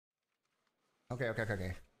Okay, okay, okay,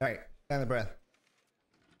 okay. All right, stand the breath.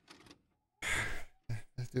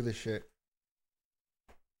 Let's do this shit.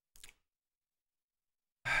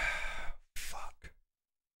 Fuck.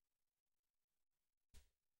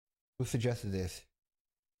 Who suggested this?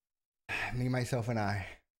 Me, myself, and I.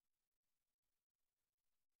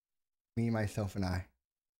 Me, myself, and I.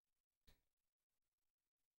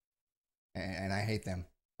 And I hate them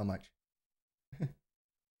so much.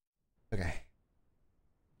 Okay.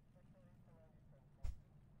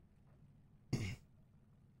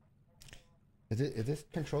 Is this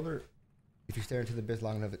controller? If you stare into the abyss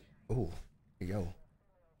long enough, oh, yo.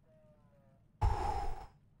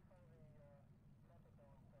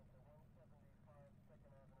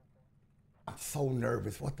 I'm so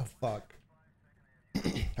nervous. What the fuck?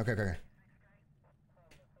 Okay, okay, okay.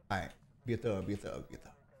 All right. Be a thug. Be a thug. Be a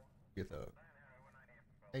thug. Be a thug.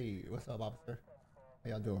 Hey, what's up, officer? How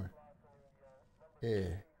y'all doing? Yeah.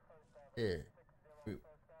 Yeah. You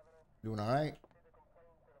doing all right?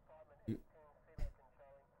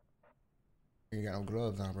 You got no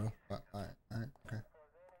gloves on, bro. All right, okay.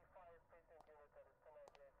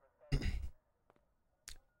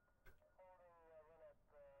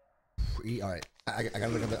 All right, I gotta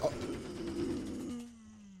look at the. Oh.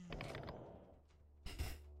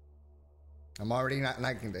 I'm already not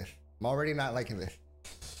liking this. I'm already not liking this.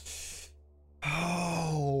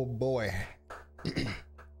 Oh boy.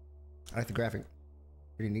 I like the graphic.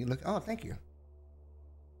 Pretty neat look. Oh, thank you.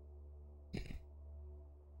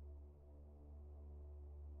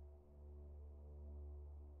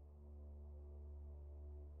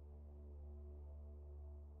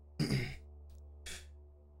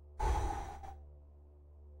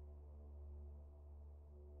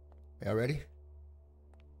 Y'all ready?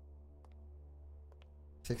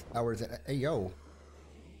 6 hours. Hey, yo.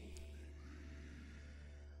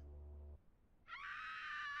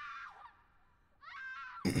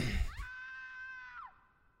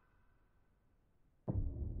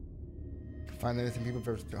 Find the missing people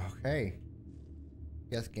first. Okay.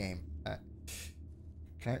 Yes, game.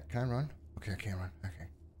 Can I run? Okay, I can't run. Okay.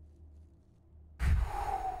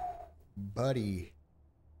 Buddy.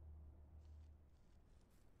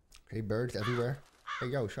 Okay, birds everywhere. Hey,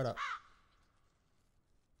 yo, shut up.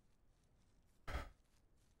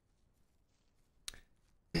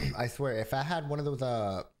 I swear, if I had one of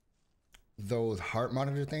those heart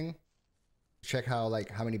monitor thing, check how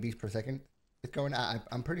many beats per second it's going.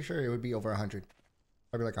 I'm pretty sure it would be over 100,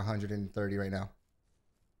 probably like 130 right now.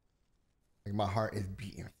 Like my heart is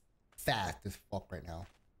beating fast as fuck right now.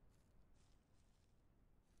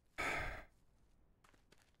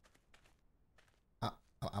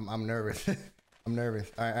 I'm nervous. I'm nervous.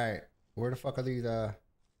 All right. Where the fuck are these?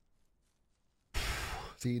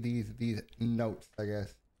 See these notes, I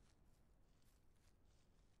guess.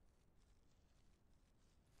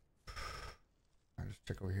 I'll just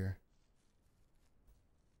check over here.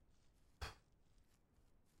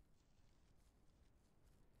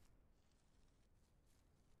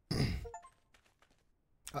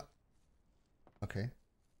 Okay.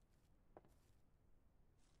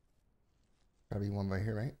 Gotta be one right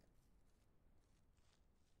here, right?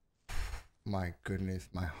 My goodness,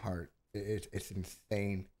 my heart. It's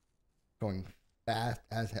insane. Going fast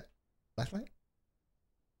as hell. Flashlight?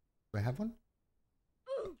 Do I have one?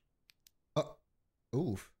 Oh,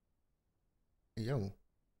 oof. Yo.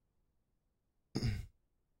 Okay,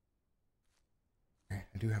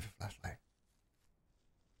 I do have a flashlight.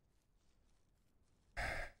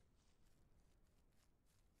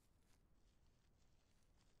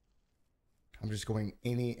 I'm just going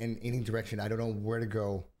in any direction. I don't know where to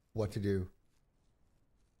go, what to do.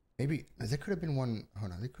 Maybe there could have been one.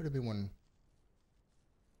 Hold on, there could have been one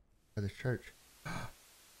for the church.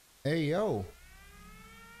 Hey, yo.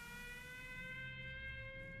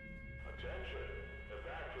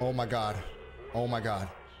 Oh my God. Oh my God.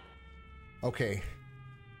 Okay.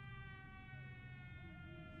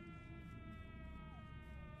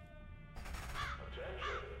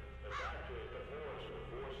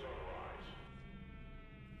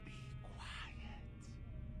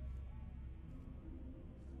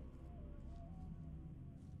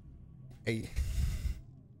 Hey.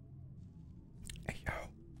 Hey, yo.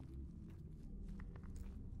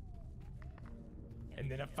 And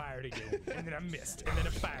then I fired again, and then I missed, and then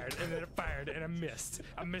I fired, and then I fired, and I missed.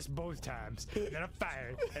 I missed both times, and then I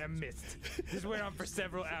fired, and I missed. This went on for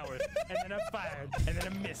several hours, and then I fired, and then I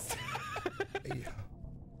missed. Hey, yo.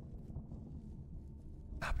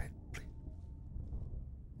 Stop it, please.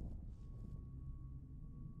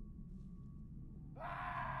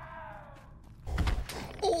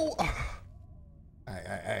 Oh!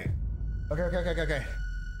 Alright. Okay.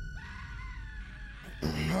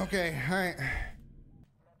 Okay, alright.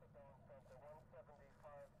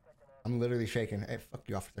 I'm literally shaking. Hey, fuck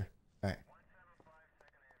you, officer. Alright.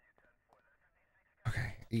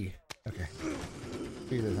 Okay, E. Okay.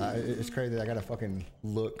 Jesus, it's crazy. I gotta fucking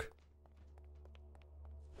look.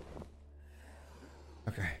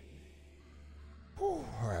 Okay. Whew.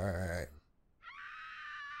 Alright.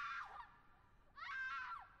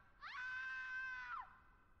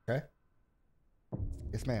 Okay.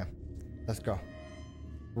 Yes, ma'am. Let's go.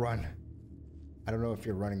 Run. I don't know if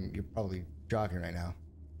you're running. You're probably jogging right now.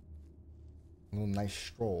 A little nice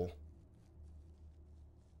stroll.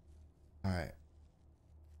 Alright.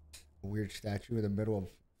 A weird statue in the middle of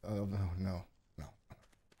oh no. No.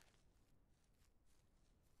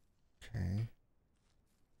 Okay.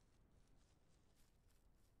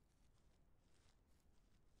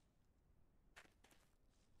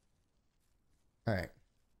 Alright.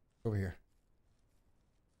 Over here.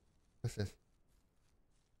 What's this?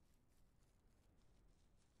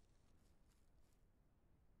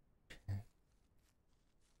 Okay.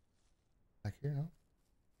 Back here, no?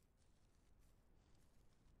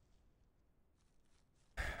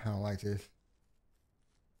 I don't like this.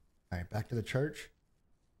 Alright, back to the church.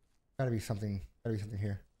 Gotta be something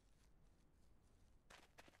here.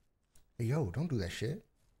 Hey, yo, don't do that shit.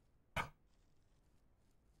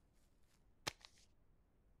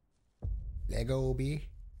 Lego B.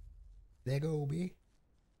 Lego B.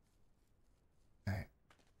 Alright.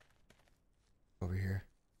 Over here.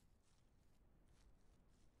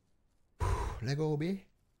 Lego B.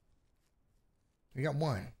 We got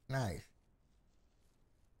one. Nice.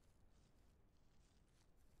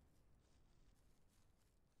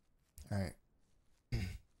 Alright.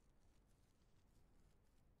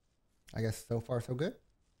 I guess so far so good.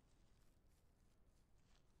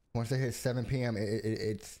 Once they hit 7 p.m.,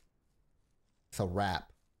 it's a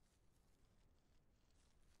wrap.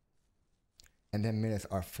 And then minutes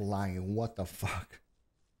are flying. What the fuck?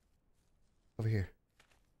 Over here.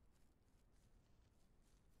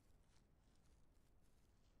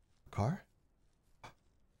 Car?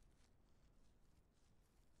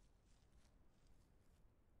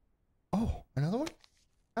 Oh, another one?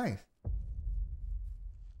 Nice.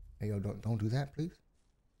 Hey, yo, don't do that, please.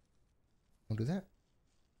 Don't do that.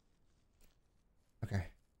 Okay.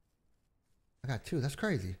 I got two. That's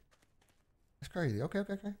crazy. That's crazy. Okay.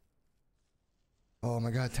 Oh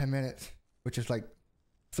my god, 10 minutes. Which is like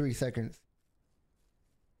 3 seconds.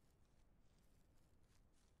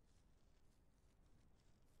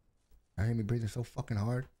 I hear me breathing so fucking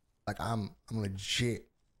hard. Like I'm legit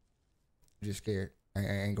just scared. I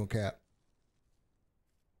ain't gonna cap.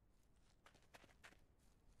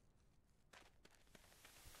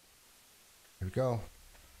 Here we go.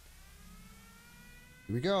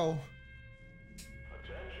 Here we go.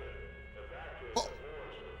 Oh.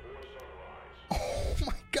 Oh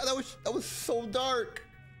my god, that was so dark.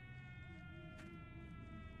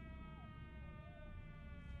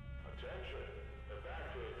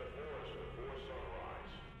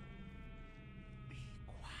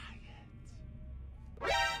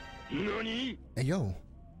 Nani? Hey yo.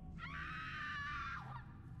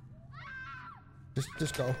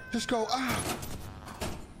 Just go. Just go. Ah!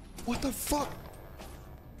 What the fuck?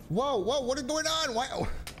 Whoa, what is going on? Why?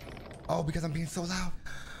 Oh, because I'm being so loud.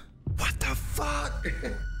 What the fuck?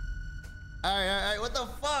 Alright, what the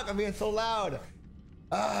fuck? I'm being so loud.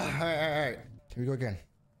 Alright. Here we go again.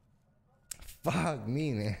 Fuck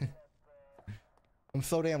me, man. I'm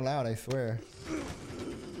so damn loud, I swear.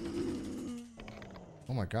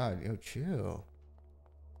 Oh my god, yo, chill.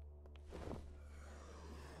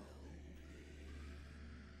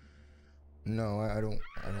 No, I don't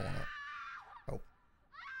wanna. Oh.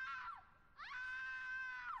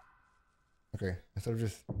 Okay, instead of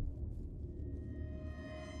just.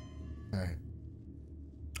 Alright.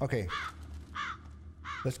 Okay.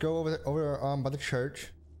 Let's go over by the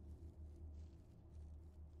church.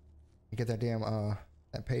 And get that damn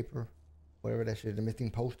that paper. Whatever that shit is, the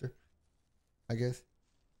missing poster. I guess.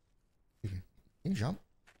 Can you jump?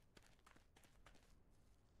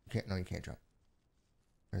 You can't. No, you can't jump.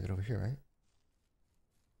 Or is it over here, right?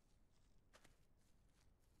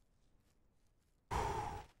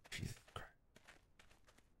 Jesus Christ.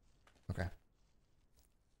 Okay.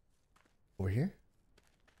 Over here?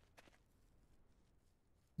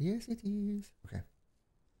 Yes, it is. Okay.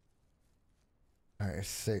 Alright, it's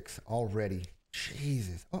 6 already.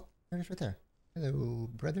 Jesus. Oh, there it is right there. Hello,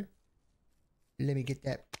 brother. Let me get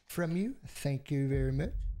that from you. Thank you very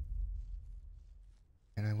much.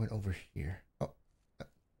 And I went over here. Oh.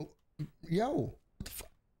 Yo. What the fuck?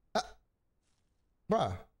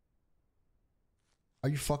 Bruh. Are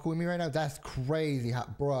you fucking with me right now? That's crazy,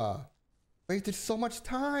 bruh. Wasted so much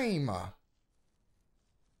time.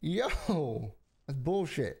 Yo, that's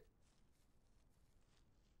bullshit.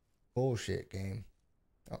 Bullshit game.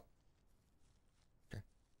 Oh, okay.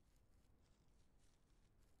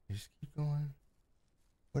 Just keep going.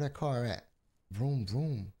 Where that car at? Vroom,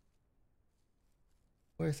 vroom.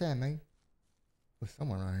 Where's that, man? There's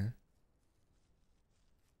someone around here.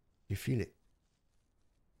 You feel it?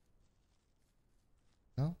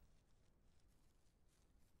 No?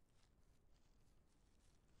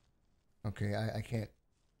 Okay, I can't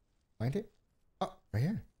find it. Oh, right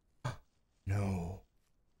here. No.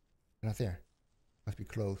 Not there. Must be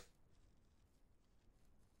close.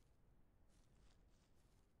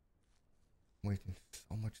 I'm wasting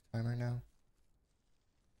so much time right now.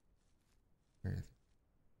 Where is it?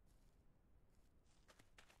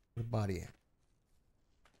 Where the body at?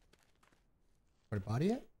 Where the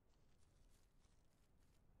body at?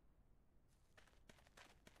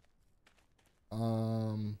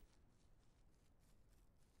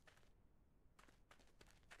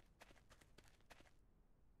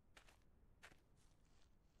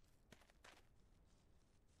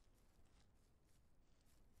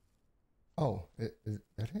 Oh, is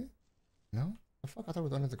that it? No? The fuck? I thought it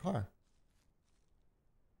was under the car.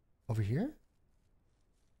 Over here?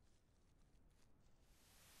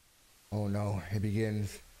 Oh no, it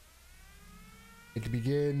begins. It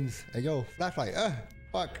begins. Hey yo, flashlight.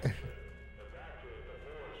 Fuck.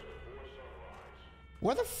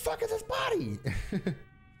 Where the fuck is this body?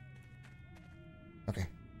 Okay.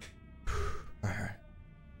 Alright.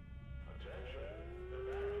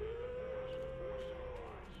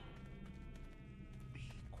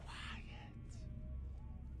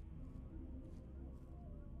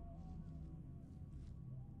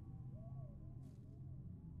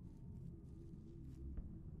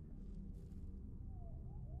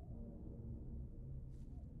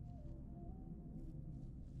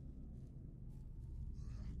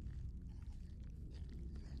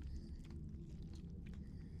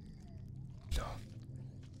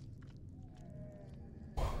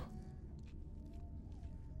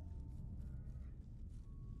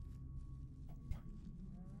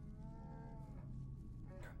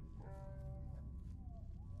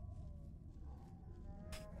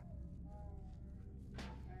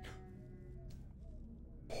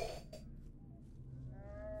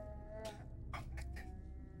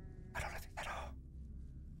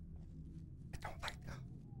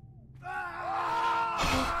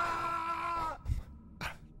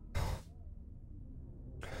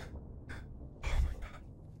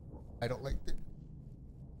 I don't like this.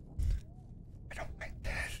 I don't like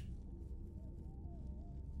this.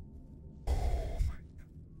 Oh my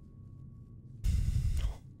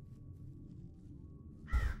god.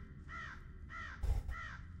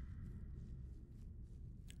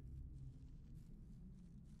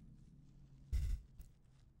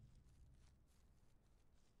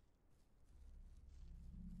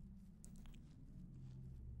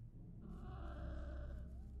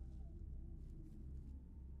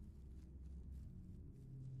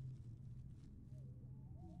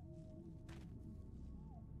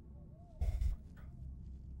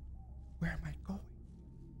 Where am I going?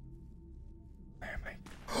 Where am I?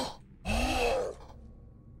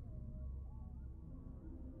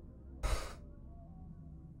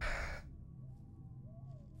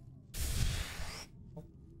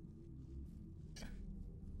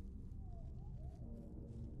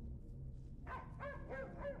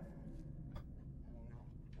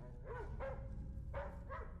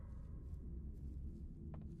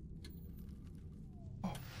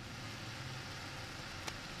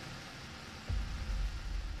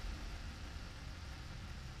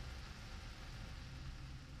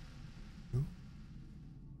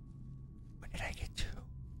 When did I get to?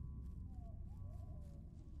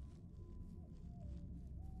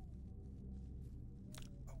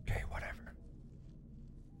 Okay, whatever.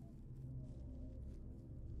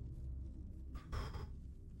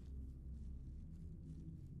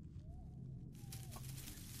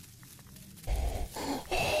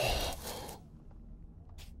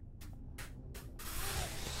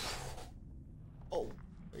 Oh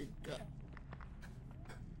my god.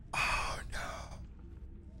 Oh no.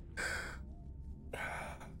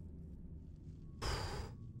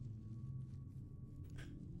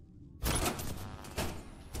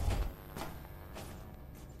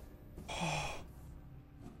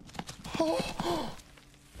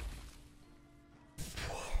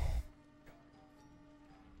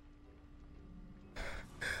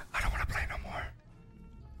 I don't want to play no more.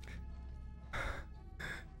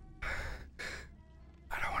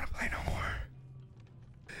 I don't want to play no more.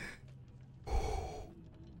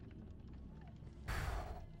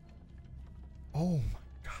 Oh my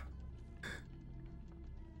god.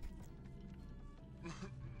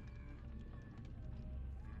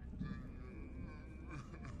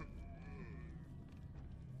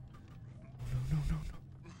 No, no, no, no.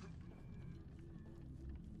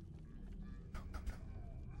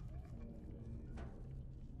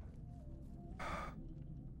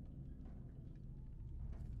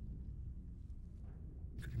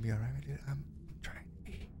 You're gonna be alright, dude. I'm trying to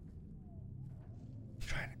be. I'm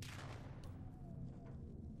trying to.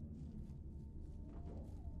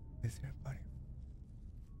 Is there, buddy?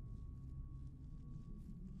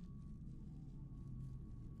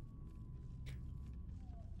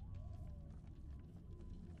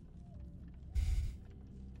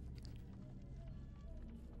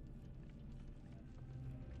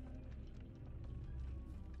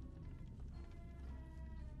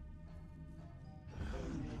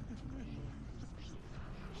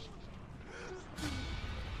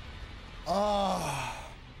 Oh.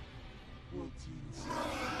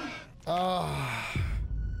 Oh.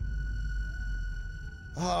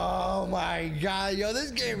 Oh my god, yo,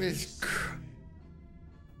 this game is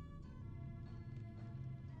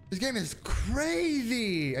this game is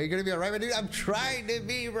crazy. Are you gonna be alright, my dude? I'm trying to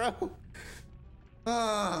be, bro.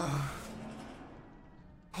 Ah.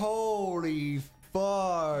 Holy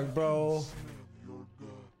fuck, bro.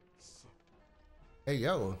 Hey,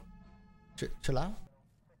 yo. Chill out.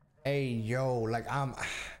 Hey, yo, like I'm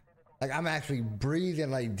actually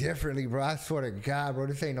breathing like differently, bro. I swear to God, bro,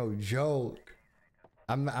 this ain't no joke.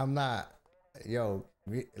 I'm not, yo,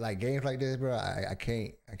 like games like this, bro. I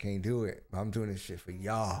can't do it. I'm doing this shit for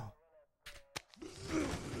y'all.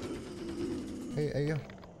 Hey, yo.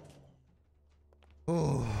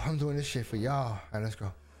 Oh, I'm doing this shit for y'all. All right, let's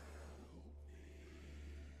go.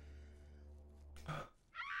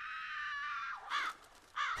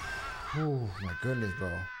 Oh my goodness,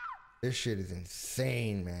 bro. This shit is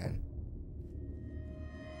insane, man.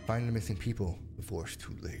 Find the missing people before it's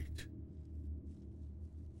too late.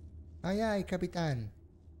 Ay, ay, Capitan.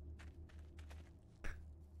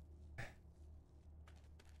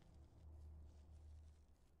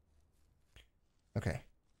 Okay.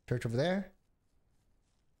 Church over there.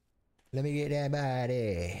 Let me get that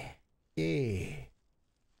body. Yeah.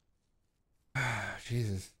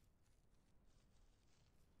 Jesus.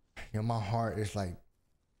 You know, my heart is like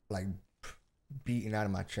beating out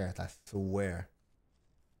of my chest, I swear.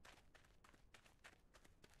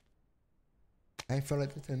 I ain't felt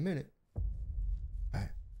like this in a minute. All right.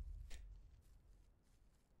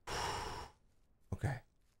 Okay.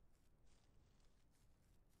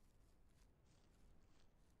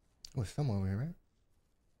 Oh, it's somewhere over here, right?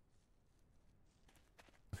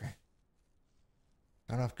 Okay.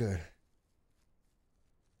 Not off good.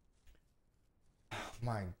 Oh,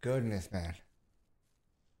 my goodness, man.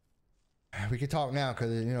 We can talk now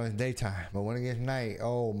because, you know, it's daytime. But when it gets night,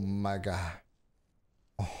 oh my God.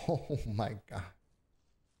 Oh my God.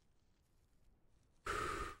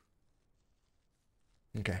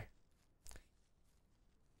 Okay.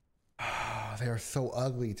 Oh, they are so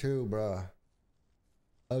ugly too, bruh.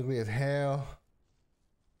 Ugly as hell.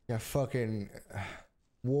 You got fucking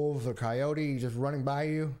wolves or coyote just running by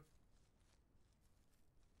you.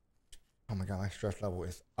 Oh my God, my stress level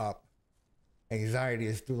is up. Anxiety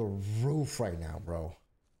is through the roof right now, bro.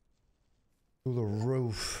 Through the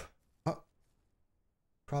roof. Oh.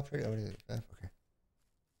 Crop trade. Oh, okay.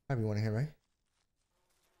 Probably want to hear, right?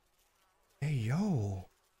 Hey, yo.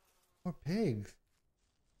 More pigs.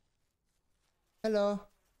 Hello.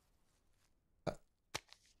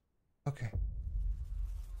 Okay.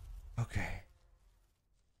 Okay.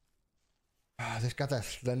 This got that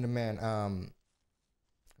Slender Man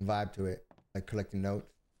vibe to it. Like collecting notes.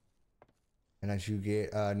 And as you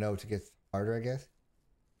get notes, it gets harder, I guess.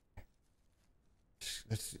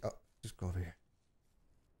 Let's just go over here.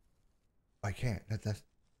 Oh, I can't. That's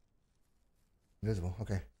invisible.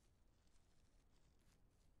 Okay.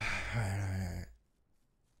 All right.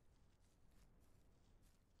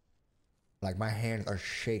 Like my hands are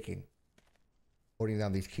shaking, holding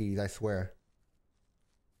down these keys. I swear.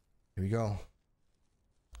 Here we go.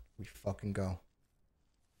 We fucking go.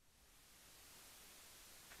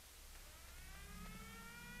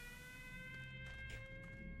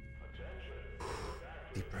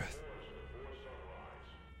 Deep breath.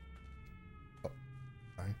 Oh,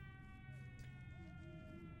 sorry.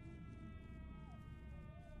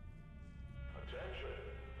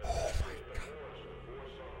 Oh my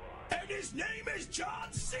God. And his name is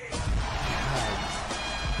John C.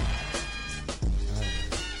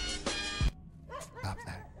 Stop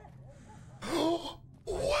that.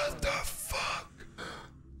 What the fuck?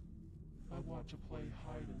 I want to play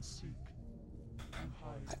hide and seek.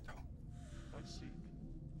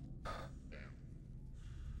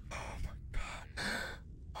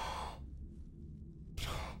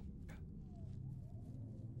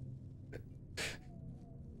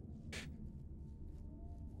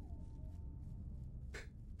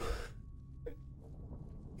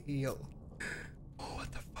 Yo. Oh,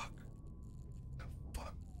 what the fuck? The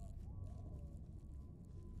fuck?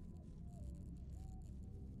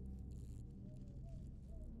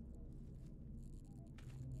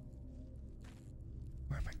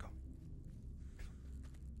 Where am I going?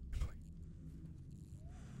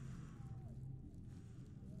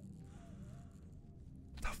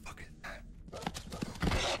 What the fuck is that?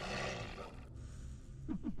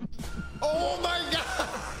 Oh my god!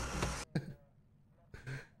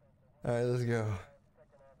 Alright, let's go.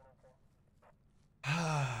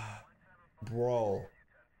 Bro.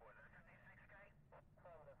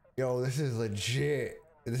 Yo, this is legit.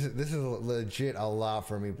 This is legit a lot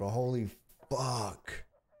for me, bro. Holy fuck.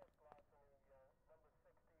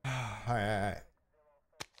 Alright.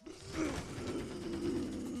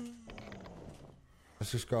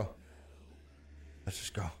 Let's just go. Let's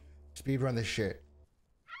just go. Speed run this shit.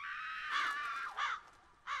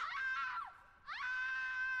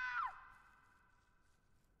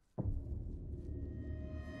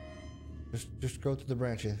 Just go to the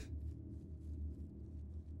branches.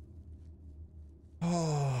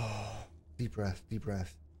 Oh, deep breath, deep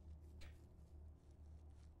breath.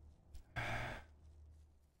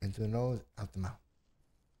 In through the nose, out the mouth.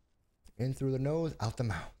 In through the nose, out the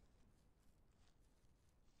mouth.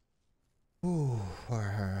 Ooh, all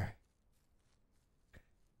right.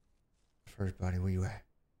 First, buddy, where you at?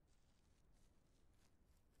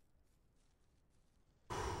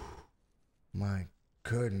 My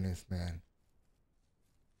goodness, man.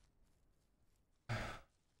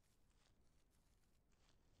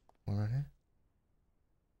 One right here?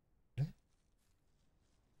 Really?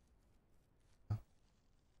 Oh.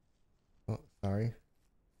 Oh, sorry.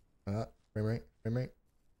 Frame rate, frame rate.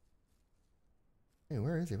 Hey,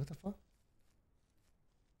 where is he? What the fuck?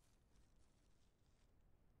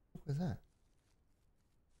 What was that?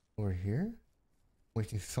 Over here?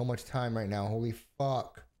 Wasting so much time right now. Holy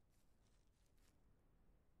fuck.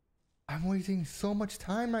 I'm wasting so much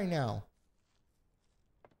time right now.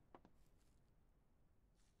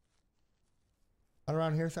 Not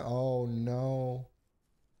around here, so oh no.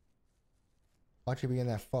 Watch you be in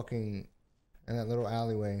that fucking in that little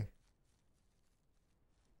alleyway.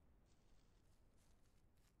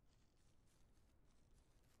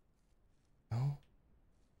 No.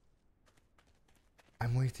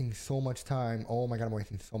 I'm wasting so much time. Oh my god, I'm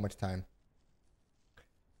wasting so much time.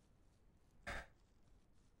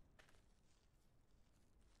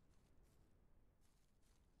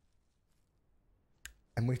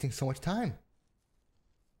 I'm wasting so much time.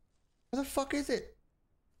 Where the fuck is it?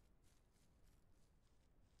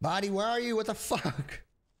 Body, where are you? What the fuck?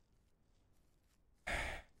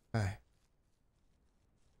 Alright.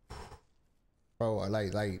 Bro,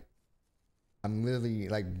 like, I'm literally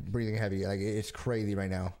like breathing heavy. Like, it's crazy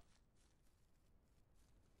right now.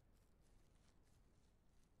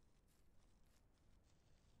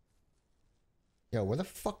 Yo, where the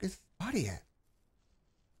fuck is Body at?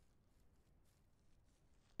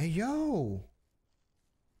 Hey, yo.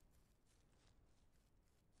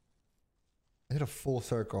 I did a full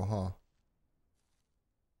circle, huh?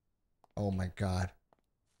 Oh my god.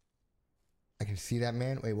 I can see that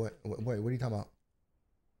man. Wait, what are you talking about?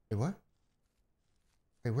 Wait, what?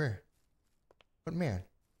 Wait, where? What man?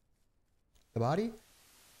 The body?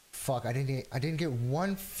 Fuck, I didn't get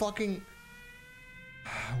one fucking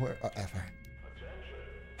where ever.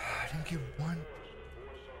 I didn't get one.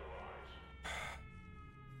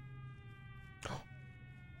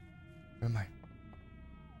 Where am I?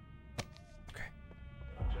 Okay.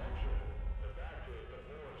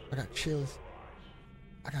 I got chills.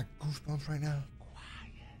 I got goosebumps right now.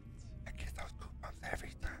 Quiet. I get those goosebumps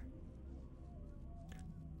every time.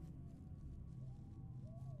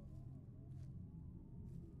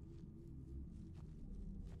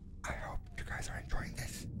 I hope you guys are enjoying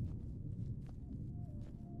this.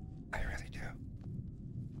 I really do.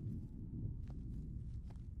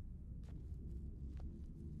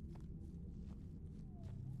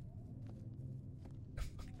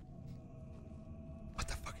 What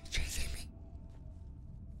the fuck is chasing me?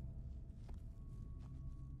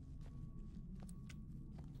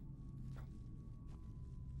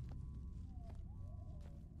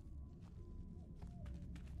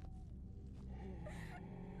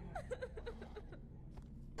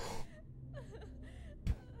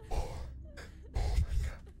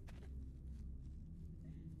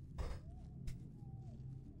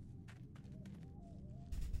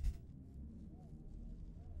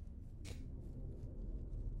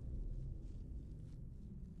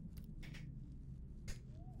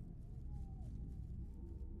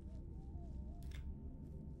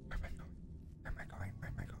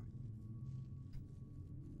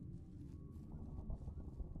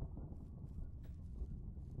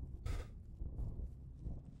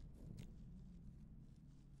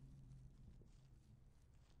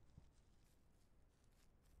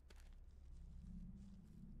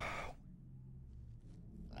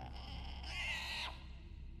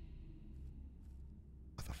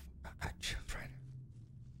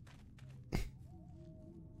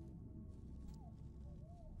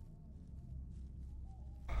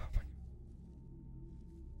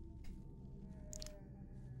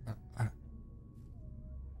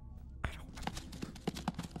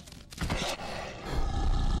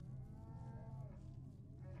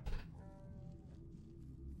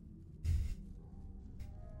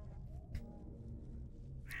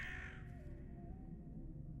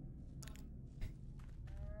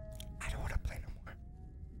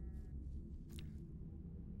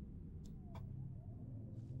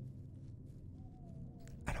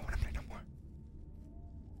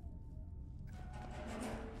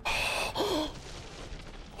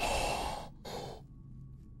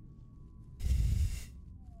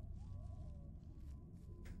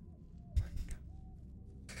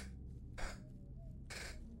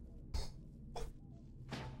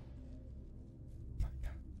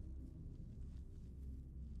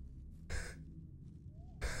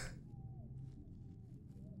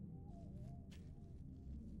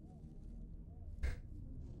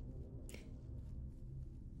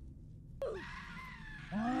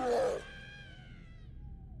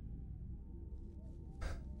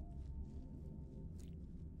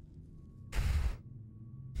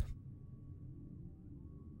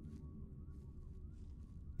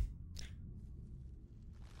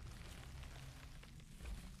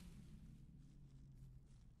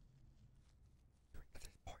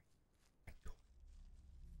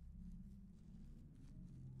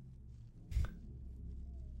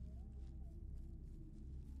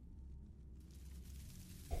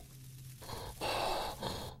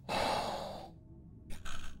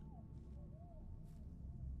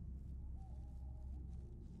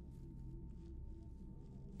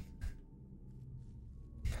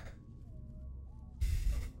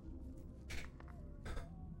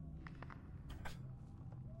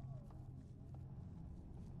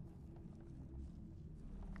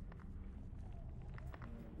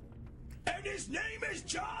 And his name is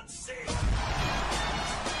John C.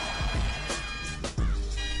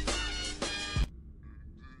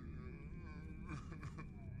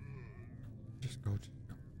 Just go. Just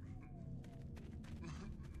go.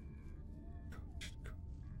 Just go.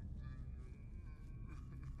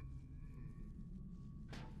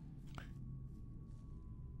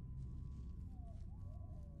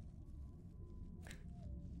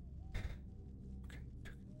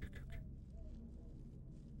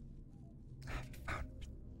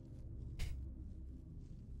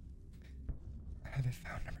 I haven't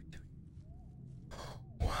found number 2.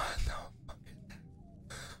 What the fuck is that?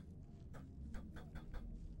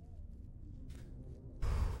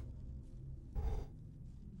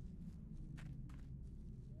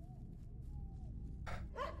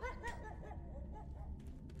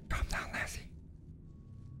 Calm down, Lassie.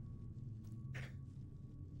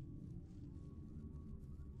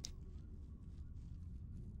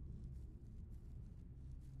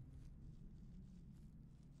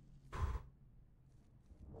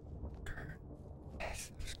 Skirt.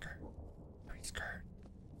 Yes, skirt. Great skirt.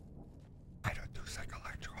 I don't do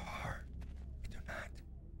psychological horror. I do not.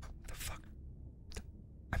 What the fuck?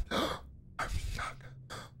 I'm stuck.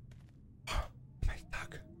 Am I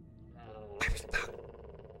stuck? I'm stuck.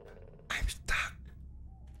 I'm stuck.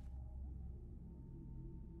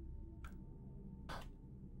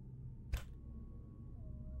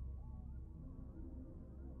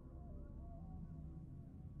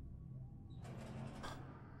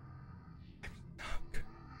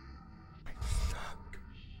 I'm stuck.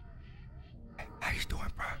 Hey, how you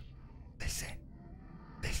doing, bro? Listen.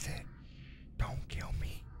 Don't kill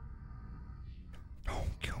me.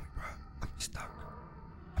 Don't kill me, bro. I'm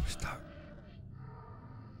stuck.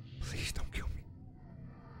 Please don't kill me.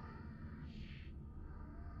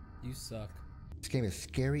 You suck. This game is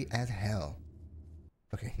scary as hell.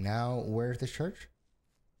 Okay, now where's the church?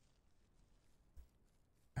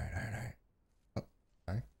 Alright. Oh,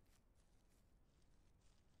 sorry.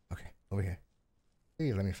 Okay, over here.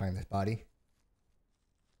 Please let me find this body.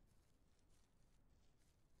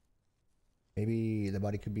 Maybe the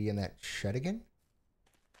body could be in that shed again?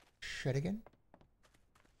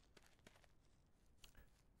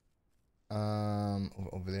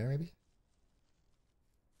 Over there maybe?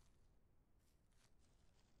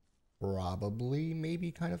 Probably,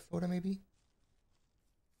 maybe, kind of, sorta, maybe.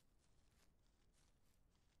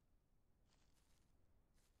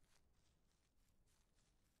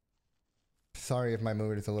 Sorry if my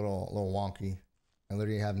mood is a little wonky. I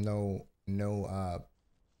literally have no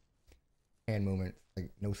hand movement,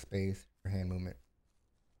 like no space for hand movement.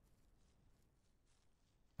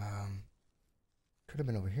 Could have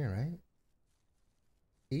been over here, right?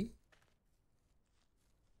 See?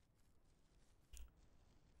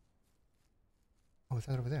 Oh, is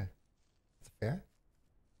that over there? That's fair.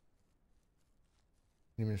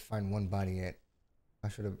 Didn't even find one body yet. I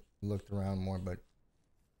should have looked around more, but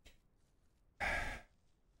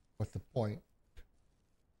what's the point?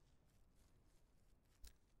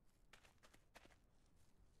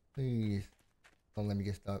 Please don't let me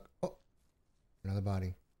get stuck. Oh, another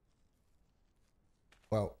body.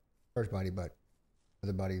 Well, first body, but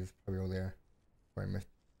other body is probably over there where I missed.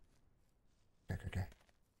 Okay.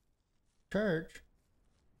 Church.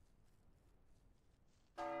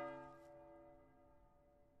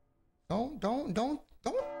 Don't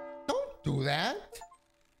do that.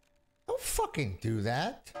 Don't fucking do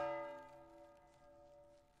that.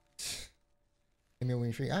 Give me a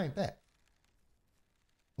wing tree. I bet.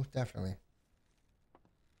 Most definitely.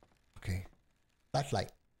 Okay.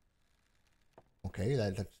 Flashlight. Okay,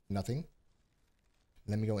 that's nothing.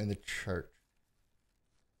 Let me go in the church.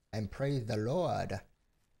 And praise the Lord.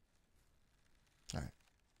 Alright.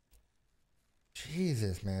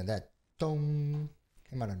 Jesus, man. That dong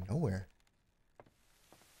came out of nowhere.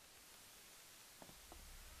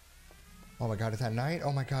 Oh my god, is that night?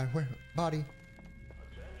 Oh my god, where? Body.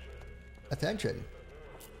 Attention.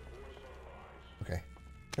 Okay.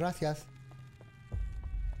 Gracias.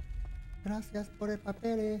 Gracias por el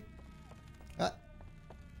papel. Ah.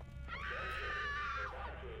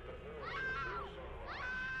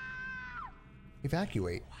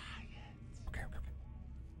 Evacuate. Okay.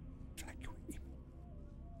 Evacuate.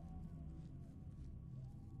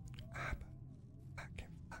 Back in.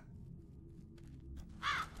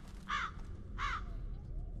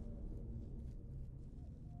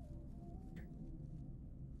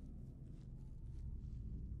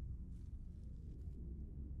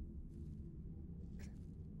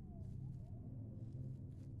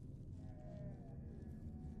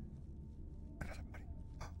 Another body.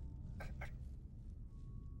 Oh, another body.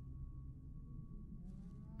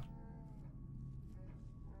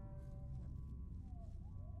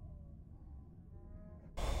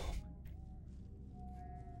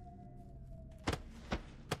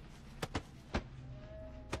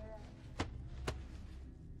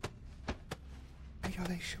 low,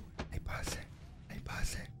 they shoot. They bust it. They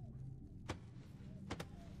bust it.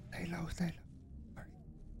 Stay low, stay low. Alright.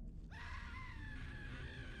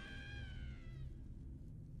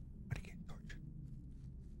 How to get tortured?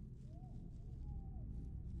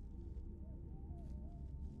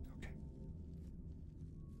 Okay.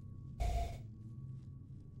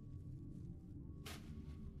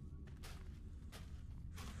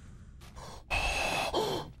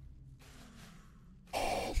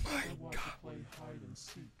 Oh my god. Play hide and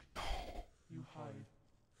seek. You hide.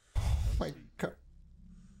 Oh my god.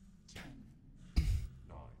 10,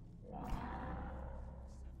 9.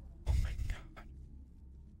 Oh my god.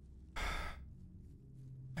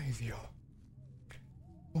 Crazy.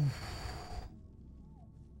 Oof.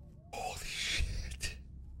 Holy shit.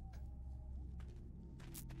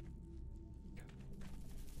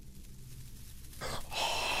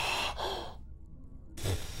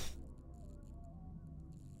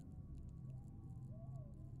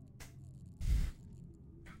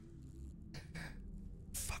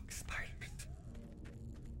 Fuck spiders.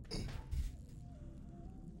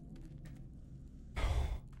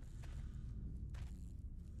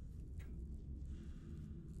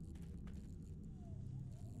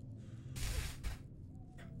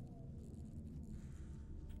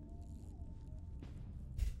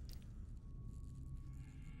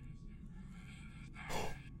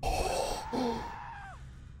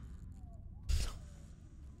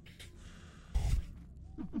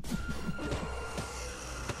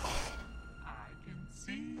 I can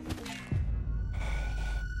see.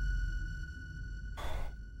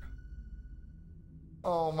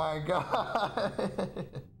 Oh my god.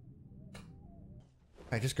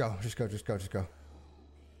 Hey, just go, just go, just go, just go.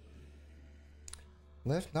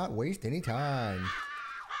 Let's not waste any time.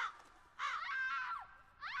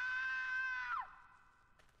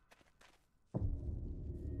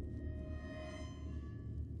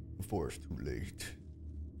 Before it's too late.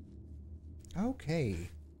 Okay.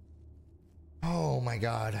 Oh my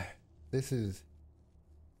god. This is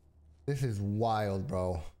wild,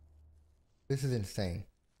 bro. This is insane.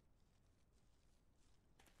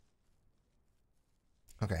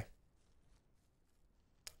 Okay.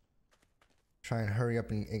 Try and hurry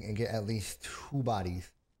up and get at least 2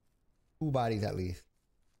 bodies. 2 bodies at least.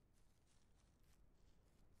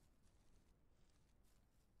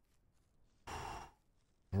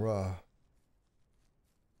 Bruh.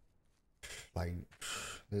 Like,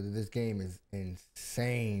 this game is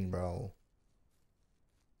insane, bro.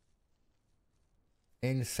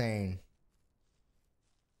 Insane.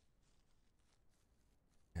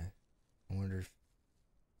 Okay. I wonder if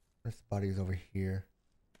there's bodies over here.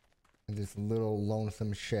 In this little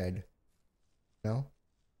lonesome shed. No?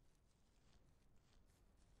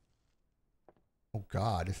 Oh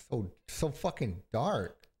god, it's so fucking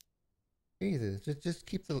dark. Jesus, just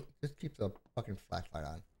keep the fucking flashlight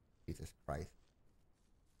on. Jesus Christ.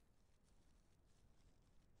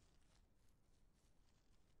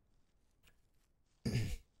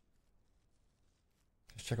 Let's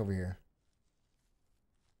check over here.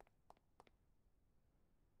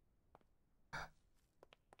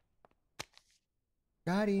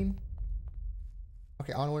 Got him.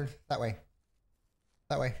 Okay, onward. That way.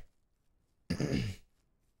 That way.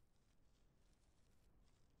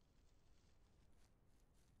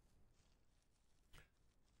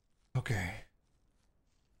 Okay.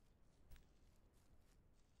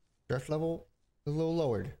 Stress level is a little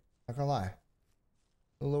lowered. Not gonna lie.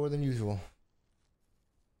 A little lower than usual.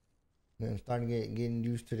 I'm starting to getting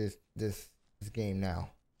used to this game now.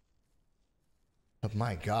 But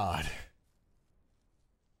my god.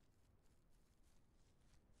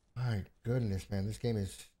 My goodness, man, this game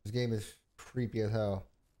is creepy as hell.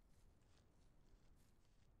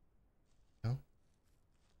 No?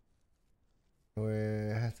 So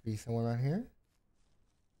it has to be somewhere around here.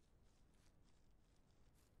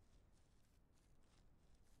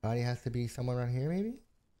 Body has to be somewhere around here, maybe?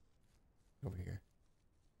 Over here.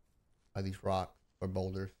 By these rocks or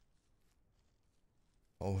boulders.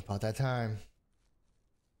 Oh, it's about that time.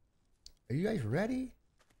 Are you guys ready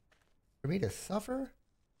for me to suffer?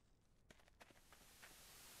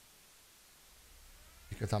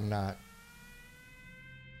 Because I'm not.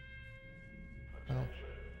 I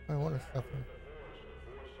don't want to suffer.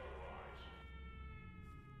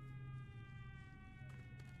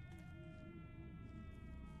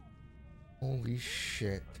 Holy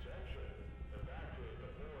shit.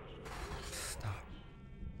 Stop.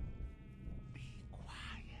 Be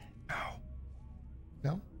quiet. No.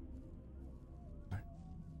 No? Alright.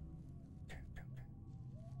 Okay.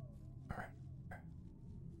 Alright.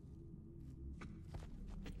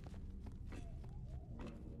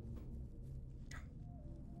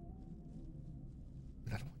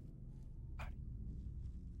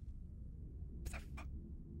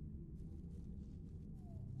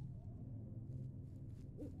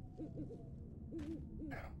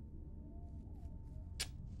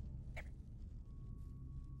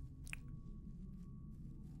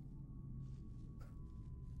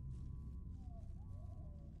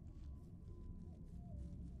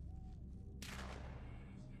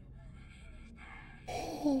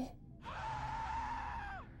 Oh.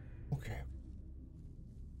 Okay.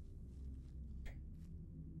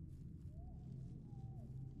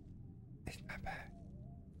 It's not bad.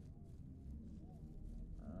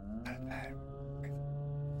 Not bad.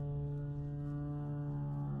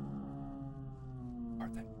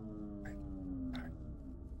 Hard thing. Right. All right.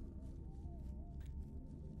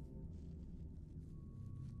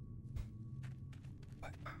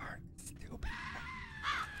 But my heart is still beating.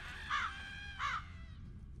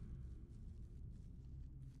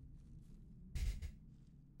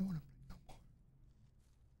 I want to play no more.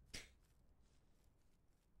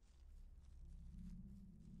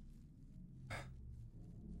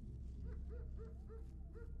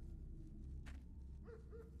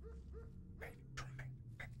 Wait, try.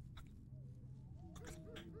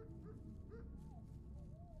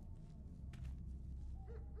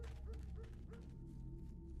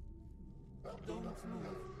 Don't move.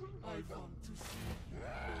 I want to see you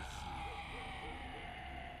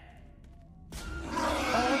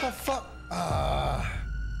Oh, what the fuck?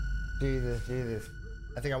 Jesus, Jesus.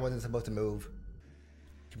 I think I wasn't supposed to move.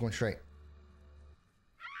 Keep going straight.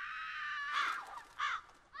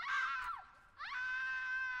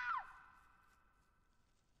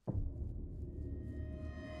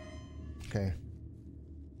 Okay.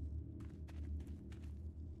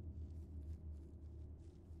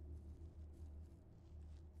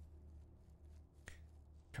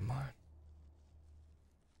 Come on.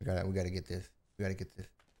 We gotta get this. We gotta get this.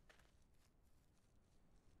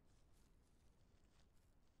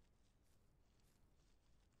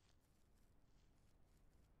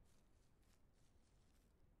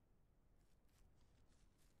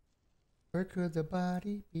 Where could the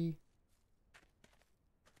body be?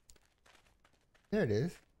 There it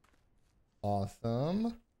is.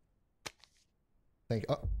 Awesome. Thank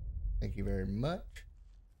you very much.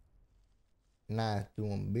 Nice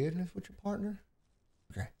doing business with your partner.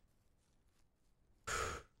 Okay.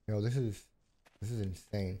 Yo, this is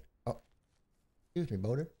insane. Oh, excuse me,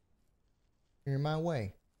 Boulder. You're in my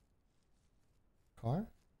way. Car?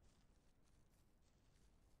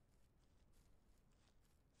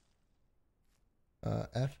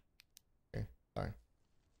 F? Okay, sorry.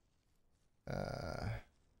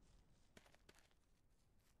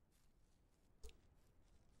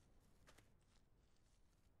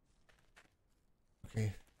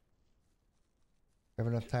 Okay. Have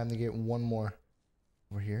enough time to get one more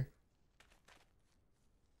over here.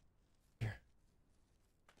 Here.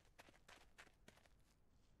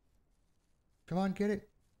 Come on, get it.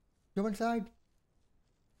 Go inside.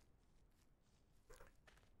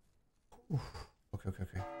 Oof.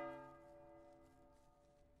 Okay.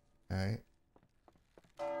 All right.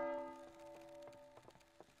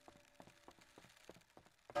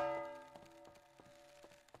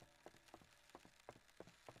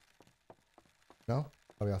 No?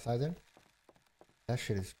 Are we outside then? That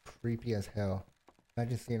shit is creepy as hell.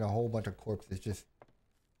 Imagine seeing a whole bunch of corpses just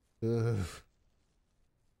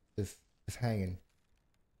hanging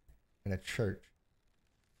in a church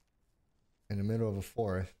in the middle of a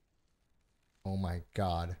forest. Oh my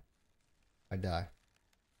god. I die.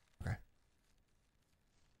 Okay.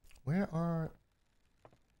 Where are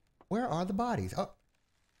the bodies? Oh,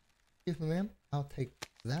 excuse me, ma'am. I'll take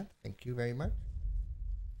that. Thank you very much.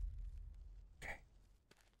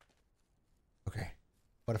 Okay.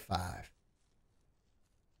 What a 5.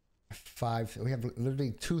 5. We have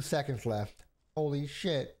literally 2 seconds left. Holy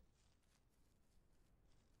shit.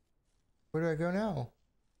 Where do I go now?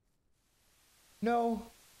 No.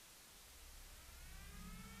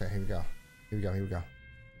 Okay, here we go. Here we go.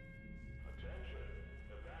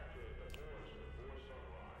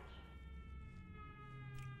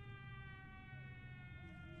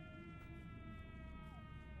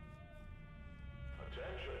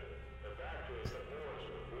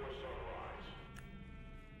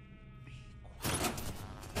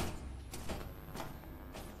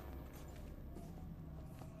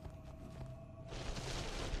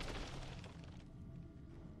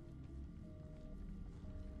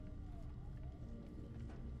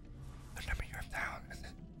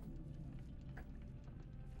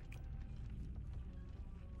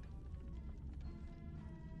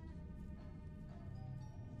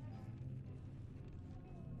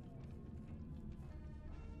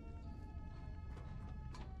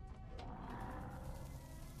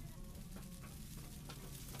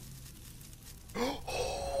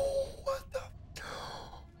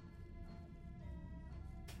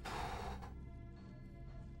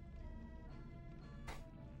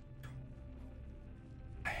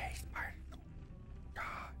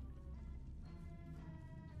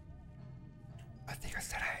 I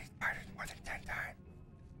said I ate spiders more than 10 times.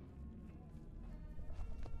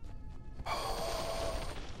 Oh,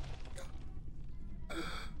 God.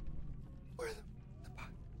 Where the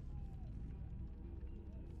body?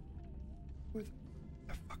 Where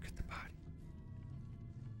the fuck is the body?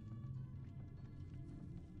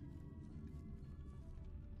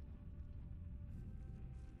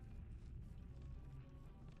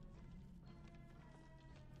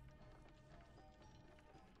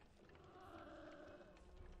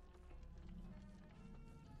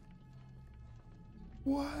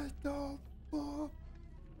 What the fuck?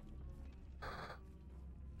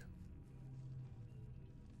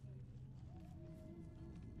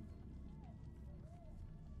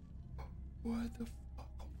 What the fuck?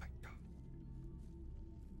 Oh my god.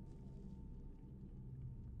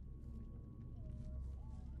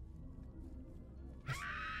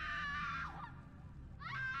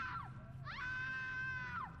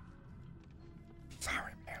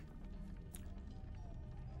 Sorry, man.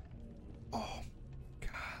 Oh god.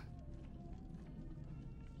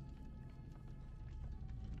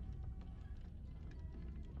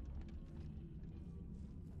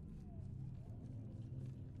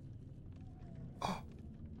 Oh,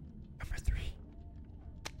 number 3.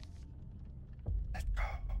 Let's go.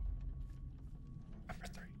 Number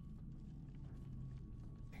 3.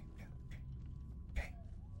 Okay, yeah, okay. Okay.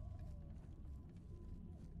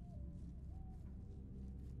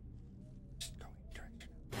 Just go in direction.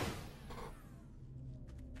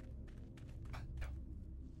 What the?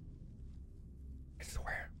 I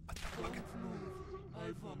swear. What the fuck? Don't move.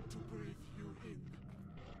 I want to breathe you in.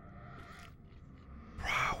 Bro,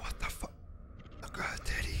 what the fuck? Look at her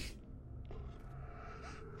titty.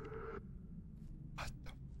 What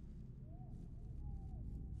the?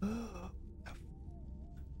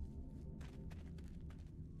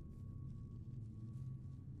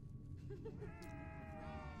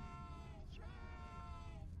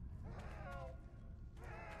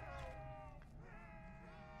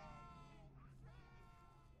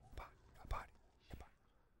 The body.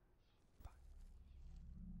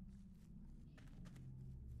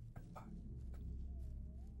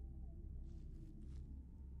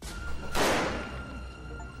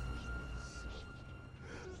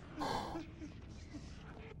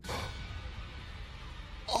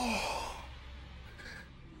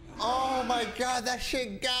 Oh my god, that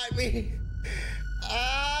shit got me.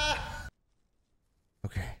 Ah.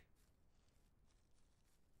 Okay.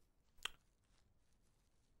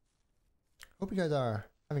 Hope you guys are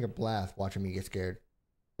having a blast watching me get scared.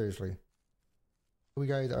 Seriously. Hope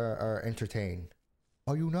you guys are entertained.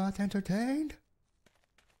 Are you not entertained?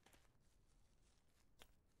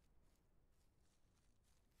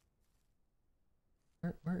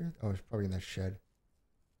 Where is? Oh, it's probably in that shed.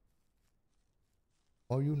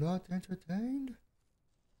 Are you not entertained?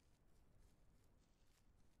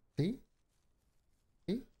 See?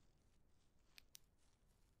 See?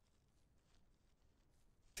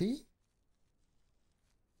 See?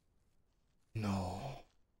 No.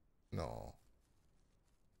 No.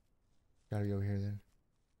 Gotta be over here then.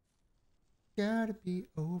 Gotta be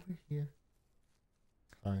over here.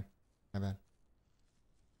 Sorry. My bad.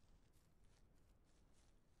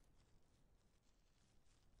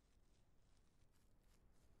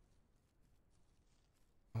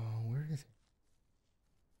 Oh, where is it?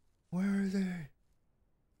 Where is it?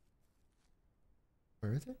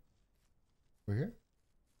 Where is it? We're here?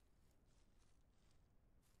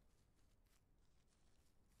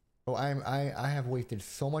 Oh, I have wasted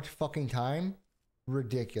so much fucking time.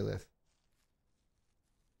 Ridiculous.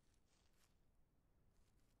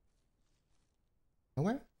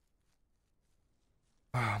 Nowhere?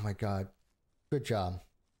 Oh my god. Good job.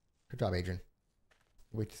 Good job, Adrian.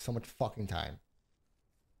 Wasted so much fucking time.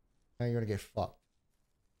 Now you're gonna get fucked.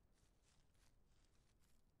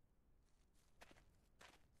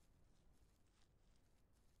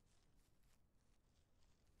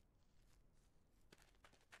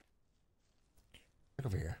 Look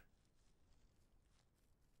over here.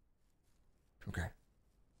 Okay.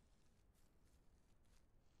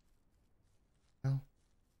 No.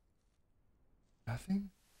 Nothing?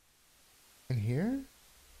 In here?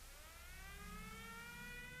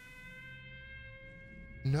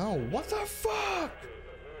 No, what the fuck?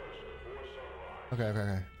 Okay.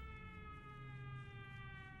 Attention,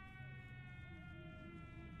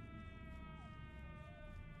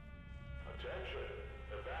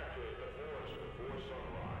 evacuate the forest before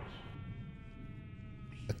sunrise.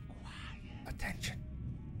 Attention.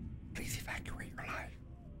 Please evacuate your life.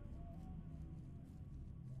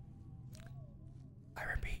 I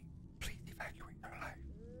repeat, please evacuate your life.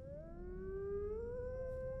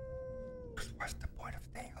 Because what's the point of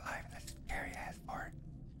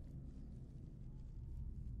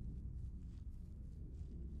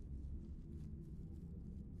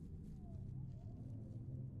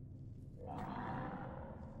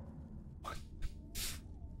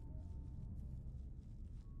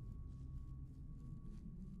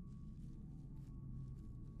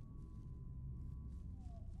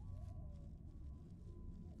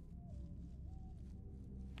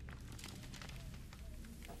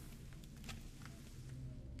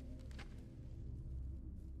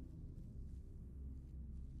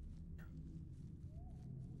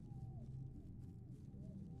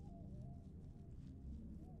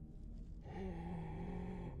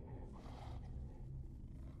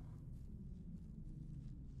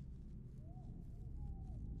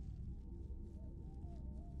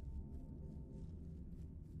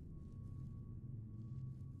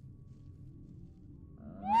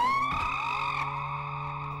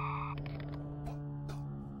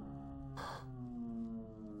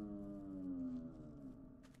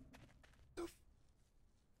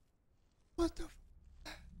What the?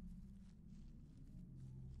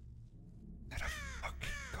 That a fucking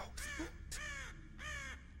ghost.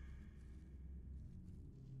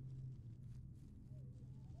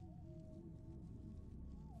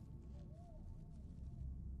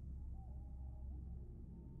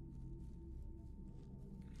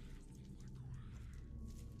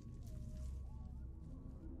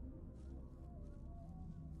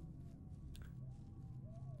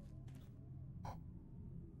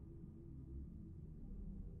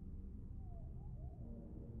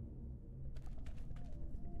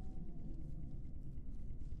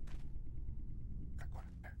 Gotta go in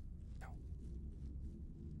there. No.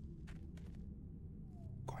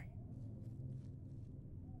 Going.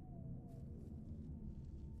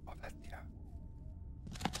 Oh, that's yeah.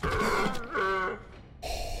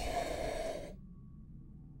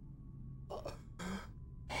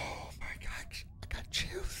 Oh my god, I got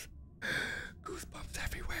chills. Goosebumps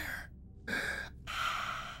everywhere.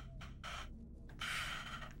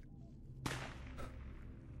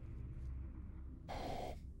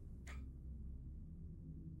 Oh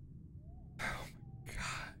my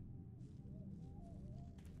god.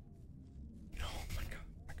 No, oh my god,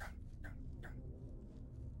 my god, my god, my god.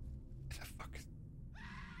 What the fuck is...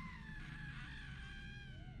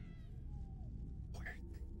 Where?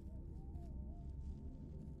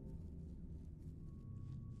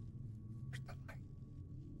 Where's the light?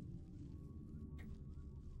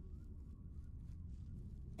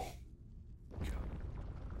 Oh, god.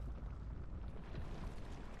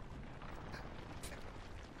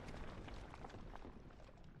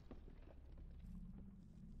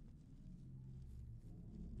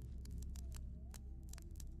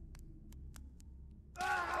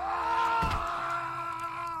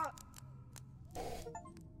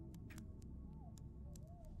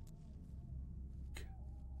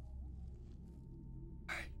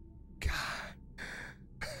 My god.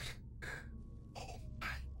 Oh my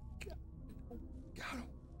god. Oh god. Oh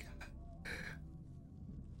god.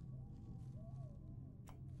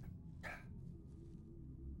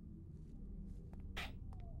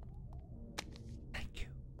 Thank you.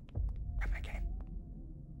 Come again.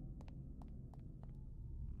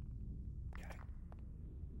 Got it.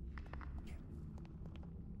 Yeah.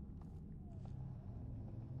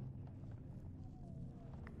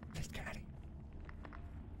 Let's get it.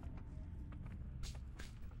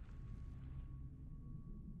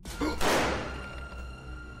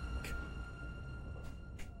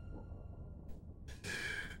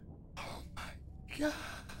 Oh my god.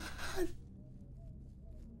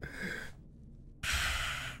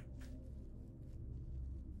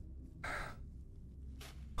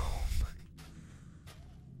 Oh my.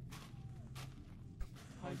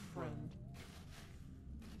 Hi, friend.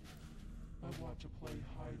 I want to play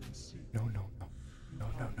hide and seek. No, no, no. No,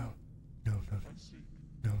 no, no. No, no, I seek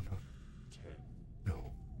no, no, 10, no. 9,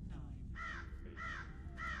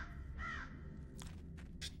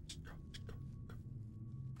 Just go, just go, go.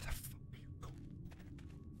 Where the fuck are you going?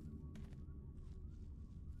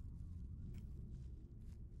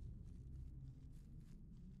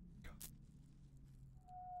 Go.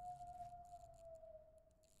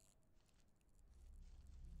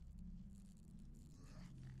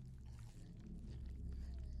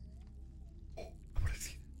 Oh, I wanna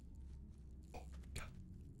see that. Oh, God.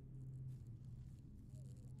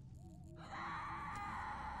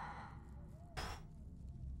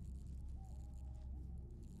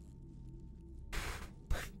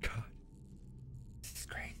 My God. This is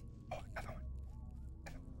crazy. Oh, another one.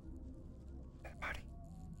 Another body.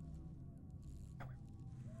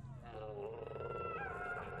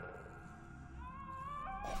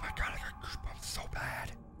 Oh my God, I got goosebumps so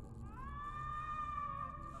bad.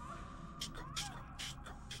 Just go, just go, just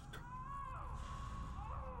go, just go.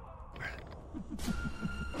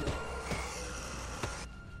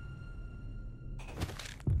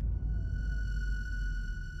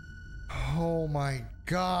 Oh my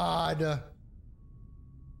God.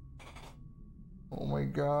 Oh my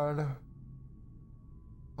God.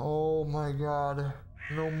 Oh my God.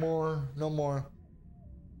 No more. No more.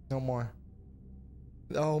 No more.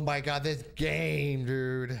 Oh my God, this game, dude.